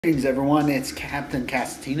Greetings everyone, it's Captain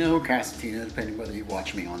Castino, depending whether you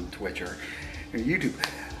watch me on Twitch or YouTube.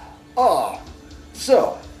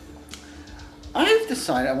 So, I've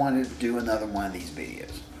decided I wanted to do another one of these videos.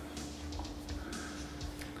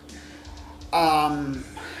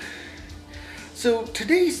 So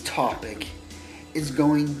today's topic is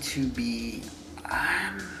going to be,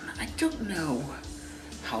 I don't know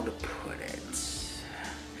how to put it,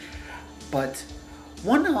 but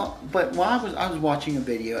while I was watching a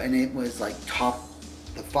video and it was like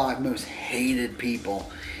the 5 most hated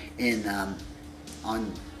people in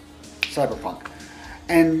on Cyberpunk,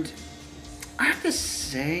 and I have to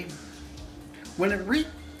say, when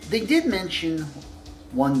they did mention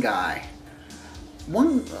one guy,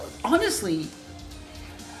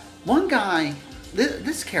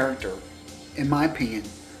 this character, in my opinion,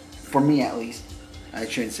 for me at least, I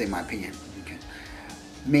shouldn't say my opinion,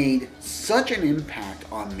 made such an impact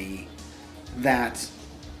on me that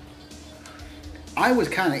I was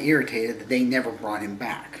kind of irritated that they never brought him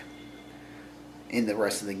back in the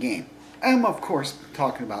rest of the game. I'm of course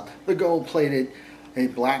talking about the gold-plated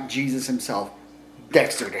Black Jesus himself,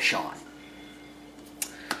 Dexter DeShawn.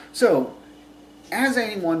 So, as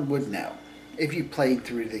anyone would know, if you played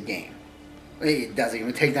through the game, it doesn't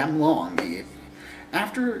even take that long.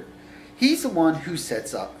 He's the one who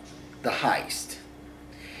sets up the heist,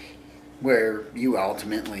 where you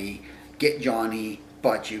ultimately get Johnny,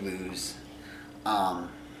 but you lose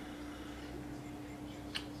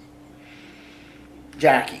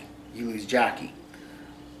Jackie. You lose Jackie.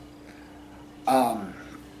 Now,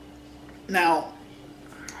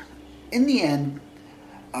 in the end,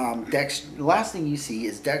 the last thing you see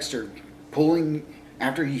is Dexter pulling,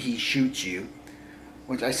 after he shoots you,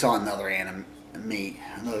 which I saw another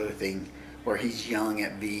thing where he's yelling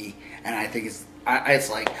at V, and I think it's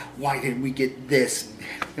like, why didn't we get this?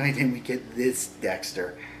 Why didn't we get this,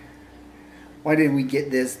 Dexter? Why didn't we get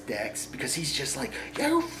this, Dex? Because he's just like,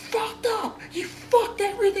 you fucked up. You fucked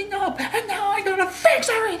everything up, and now I gotta fix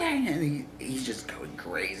everything. And he's just going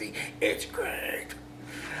crazy. It's great.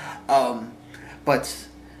 But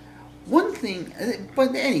one thing.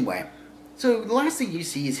 But anyway, so the last thing you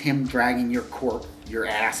see is him dragging your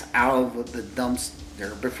ass out of the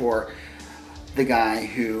dumpster before the guy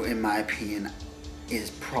who, in my opinion, is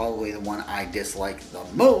probably the one I dislike the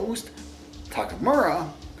most, Takamura,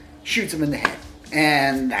 shoots him in the head.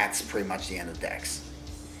 And that's pretty much the end of Dex.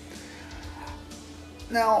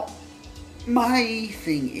 Now, my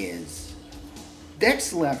thing is,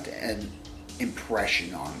 Dex left an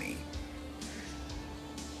impression on me.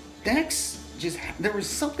 There was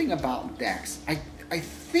something about Dex. I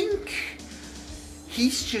think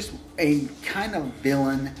he's just a kind of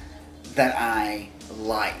villain that I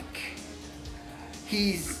like.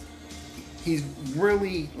 He's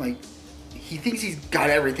really, like, he thinks he's got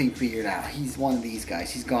everything figured out. He's one of these guys.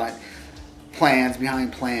 He's got plans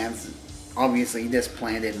behind plans. Obviously, this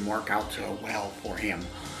plan didn't work out so well for him.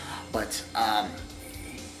 But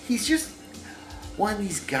he's just one of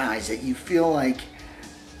these guys that you feel like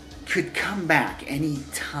could come back any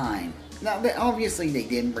time. Now, obviously, they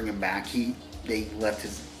didn't bring him back. They left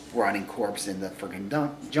his rotting corpse in the freaking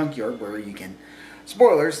junkyard, where you can,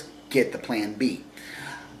 spoilers, get the plan B,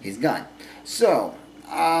 his gun. So,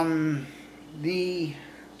 now,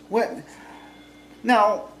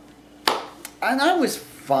 and I was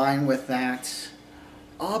fine with that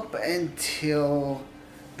up until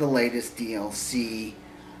the latest DLC.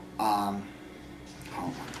 Hold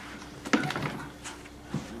on.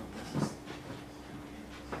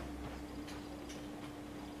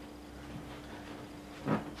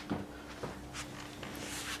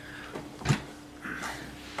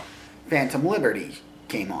 Phantom Liberty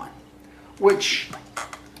came on, which,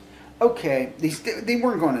 okay, they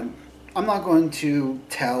weren't going to, I'm not going to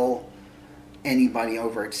tell anybody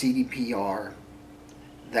over at CDPR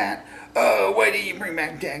that, oh, why did you bring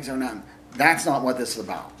back Dex or not? That's not what this is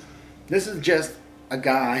about. This is just a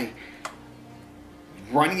guy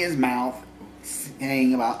running his mouth,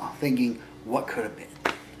 thinking what could have been.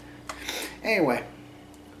 Anyway,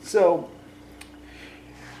 so,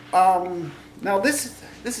 now this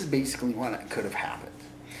is basically what could have happened.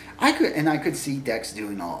 I could see Dex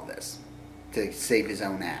doing all of this to save his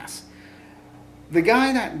own ass. The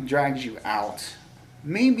guy that drags you out,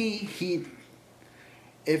 maybe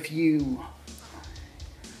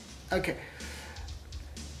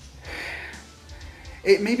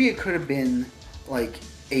maybe it could have been like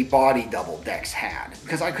a body double Dex had,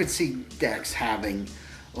 because I could see Dex having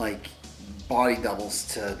like body doubles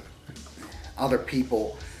to other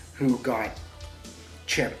people who got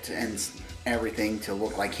chipped and everything to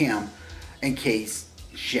look like him in case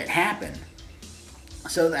shit happened.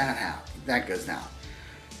 So that goes down.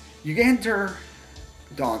 You enter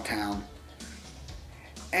Dogtown,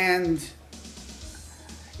 and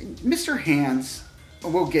Mr. Hands,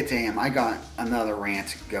 we'll get to him. I got another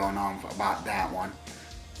rant going on about that one.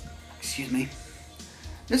 Excuse me.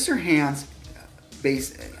 Mr. Hands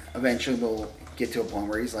eventually will get to a point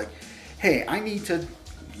where he's like, hey,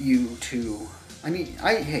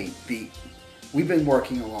 we've been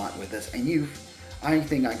working a lot with this, and I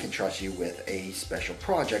think I can trust you with a special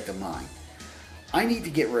project of mine. I need to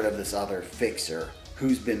get rid of this other fixer who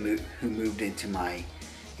moved into my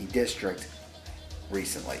district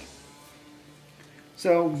recently.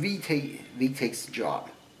 So V takes the job,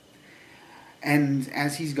 and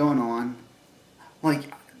as he's going on,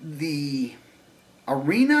 like the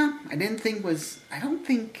arena, I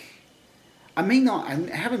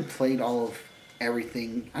haven't played all of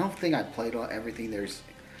everything. I don't think I played everything there's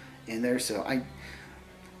in there. So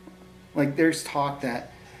there's talk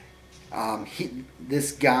that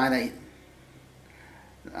this guy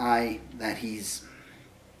that he's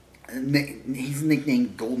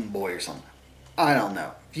nicknamed Golden Boy or something. I don't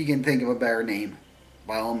know. If you can think of a better name,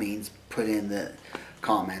 by all means, put in the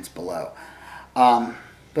comments below.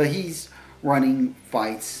 But he's running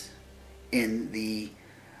fights in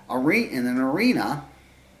an arena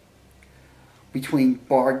between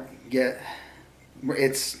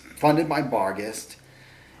it's funded by Bargist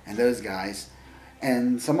and those guys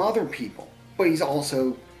and some other people. But he's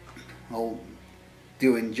also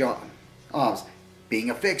doing jobs, being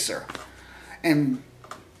a fixer. And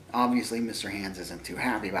obviously Mr. Hands isn't too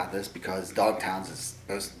happy about this because Dogtown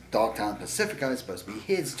Pacifica is supposed to be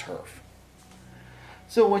his turf.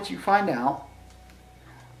 So what you find out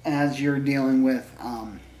as you're dealing with,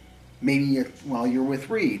 you're with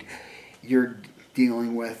Reed, you're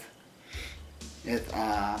dealing with the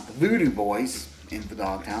Voodoo Boys in the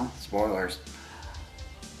Dogtown, spoilers,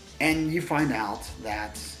 and you find out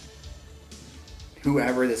that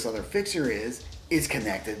whoever this other fixer is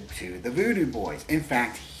connected to the Voodoo Boys. In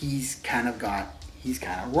fact, he's kind of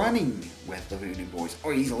running with the Voodoo Boys,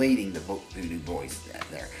 or he's leading the Voodoo Boys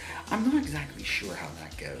there. I'm not exactly sure how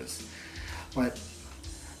that goes, but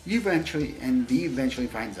V eventually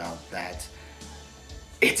finds out that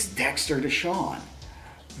it's Dexter DeShawn.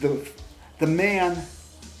 The man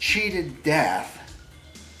cheated death,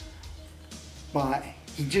 but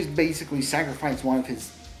he just basically sacrificed one of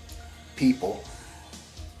his people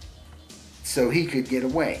so he could get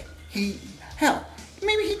away. Maybe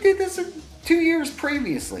he did this 2 years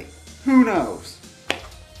previously. Who knows?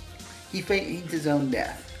 He faked his own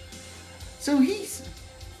death. So he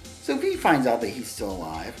finds out that he's still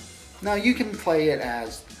alive. Now you can play it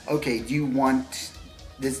as, okay, do you want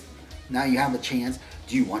this? Now you have a chance.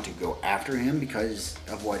 Do you want to go after him because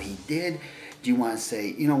of what he did? Do you want to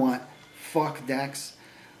say, you know what, fuck Dex,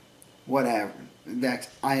 whatever, Dex,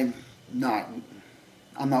 I'm not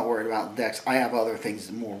worried about Dex. I have other things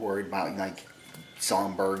I'm more worried about, like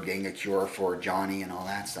Songbird getting a cure for Johnny and all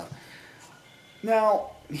that stuff.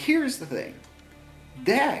 Now, here's the thing.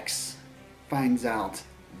 Dex finds out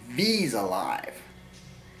V's alive.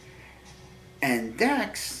 And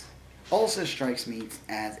Dex also strikes me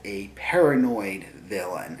as a paranoid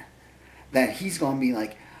villain. That he's going to be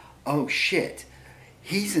like, oh shit,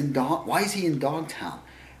 why is he in Dogtown?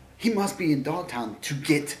 He must be in Dogtown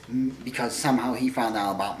because somehow he found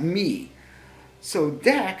out about me. So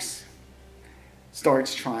Dex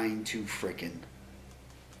starts trying to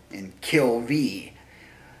and kill V.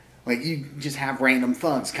 Like, you just have random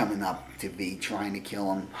thugs coming up to V trying to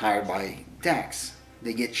kill him, hired by Dex.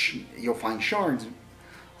 You'll find shards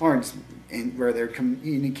where they're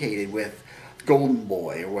communicated with Golden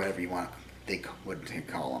Boy, or whatever they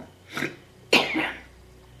call him.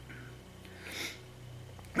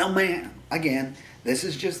 Now, man, again, this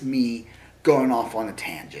is just me going off on a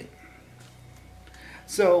tangent.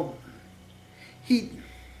 So you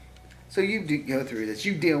go through this.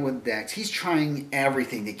 You deal with Dex. He's trying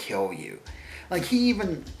everything to kill you. Like,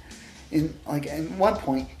 at one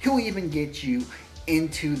point, he'll even get you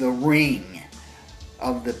into the ring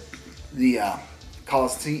of the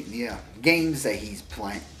games that he's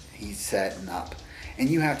setting up, and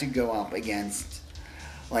you have to go up against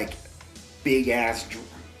like big ass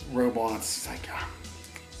robots. Like,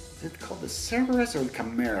 is it called the Cerberus or the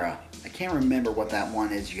Chimera? I can't remember what that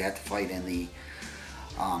one is. You have to fight in the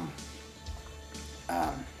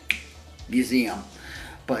museum,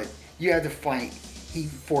 but you have to fight. He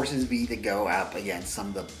forces V to go up against some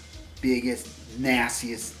of the biggest,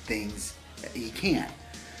 nastiest things that he can.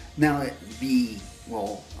 Now,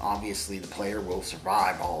 obviously the player will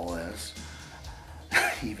survive all this,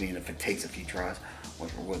 even if it takes a few tries,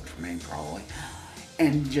 which would for me probably.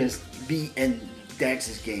 and Dex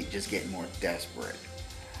is just getting more desperate.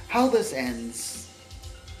 How this ends,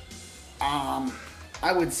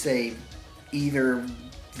 I would say either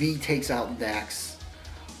V takes out Dex,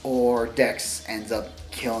 or Dex ends up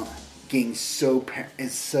getting so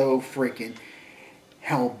freaking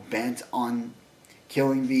hell bent on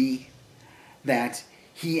killing V that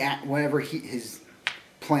his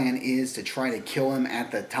plan is to try to kill him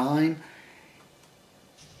at the time,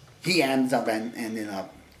 he ends up ending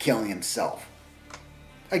up killing himself.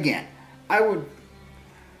 Again,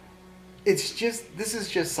 this is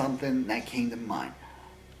just something that came to mind.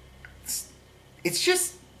 It's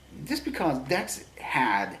just because Dex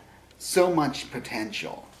had so much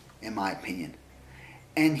potential, in my opinion,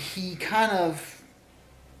 and he kind of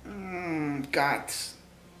got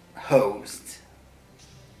hosed,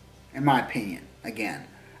 in my opinion. Again,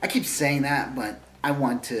 I keep saying that, but I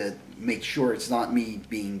want to make sure it's not me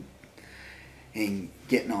getting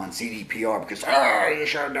on CDPR because you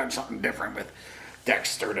should have done something different with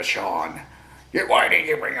Dexter DeShawn. Why didn't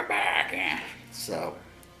you bring him back? So,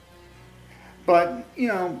 but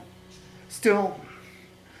still,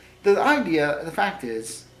 the fact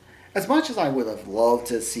is, as much as I would have loved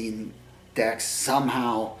to have seen Dex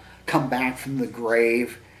somehow come back from the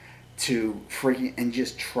grave to freaking and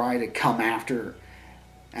just try to come after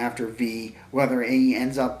V, whether he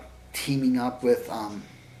ends up teaming up with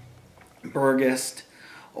Burgess,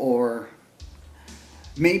 or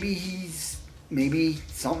maybe he's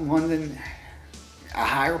someone in a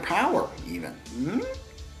higher power even.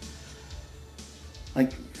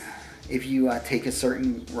 Like, if you take a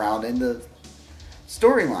certain route in the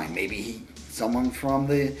storyline, maybe someone from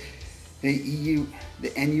the EU, the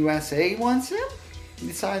NUSA wants him.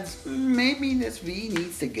 Decides maybe this V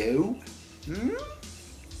needs to go.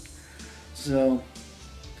 So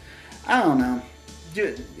I don't know.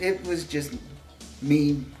 It was just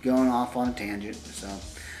me going off on a tangent. So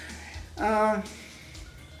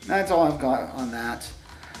that's all I've got on that.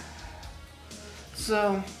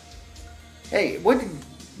 So hey, what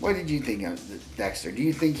did you think of Dexter? Do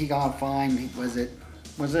you think he got fine? Was it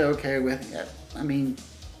okay with it? I mean,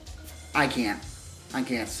 I can't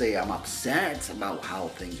say I'm upset about how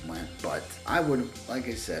things went, but I would have, like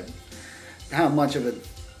I said, how much of it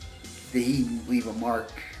did he leave a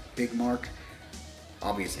mark, big mark?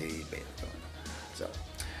 Obviously, he made it. So,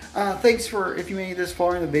 thanks if you made it this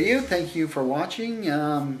far in the video. Thank you for watching.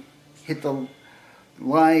 Hit the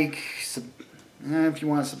like, if you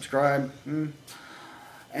want to subscribe,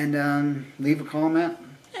 and leave a comment.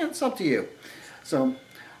 Yeah, it's up to you. So,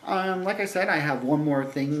 like I said, I have one more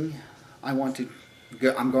thing I'm going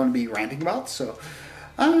to be ranting about. So,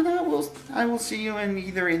 I will see you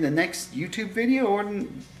either in the next YouTube video, or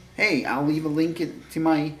hey, I'll leave a link to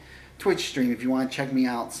my Twitch stream if you want to check me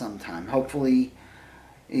out sometime. Hopefully,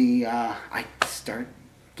 I start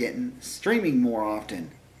streaming more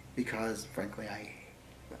often, because frankly,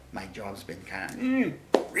 my job's been kind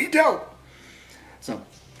of retail. So,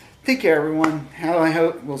 take care, everyone. I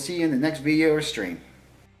hope we'll see you in the next video or stream.